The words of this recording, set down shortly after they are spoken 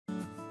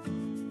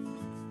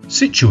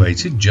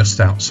Situated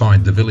just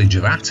outside the village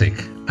of Atwick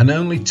and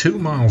only 2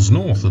 miles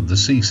north of the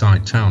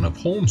seaside town of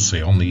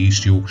Hornsea on the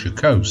East Yorkshire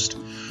coast,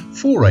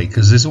 4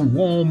 Acres is a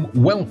warm,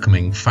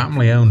 welcoming,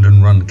 family-owned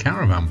and run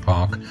caravan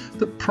park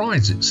that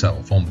prides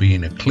itself on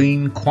being a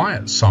clean,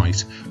 quiet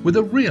site with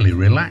a really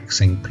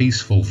relaxing,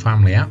 peaceful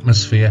family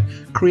atmosphere,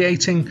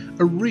 creating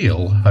a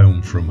real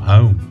home from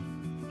home.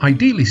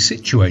 Ideally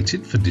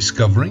situated for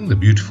discovering the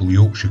beautiful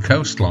Yorkshire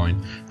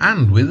coastline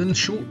and within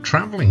short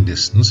travelling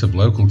distance of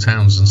local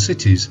towns and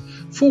cities,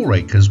 4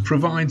 Acres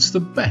provides the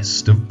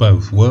best of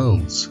both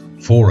worlds.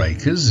 4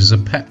 Acres is a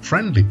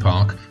pet-friendly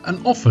park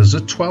and offers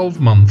a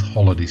 12-month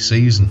holiday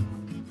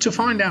season. To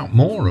find out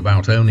more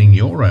about owning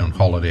your own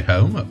holiday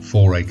home at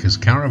 4 Acres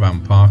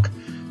Caravan Park,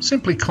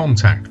 simply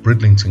contact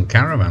Bridlington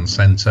Caravan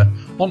Centre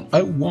on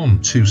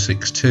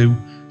 01262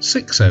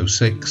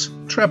 606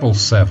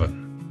 777.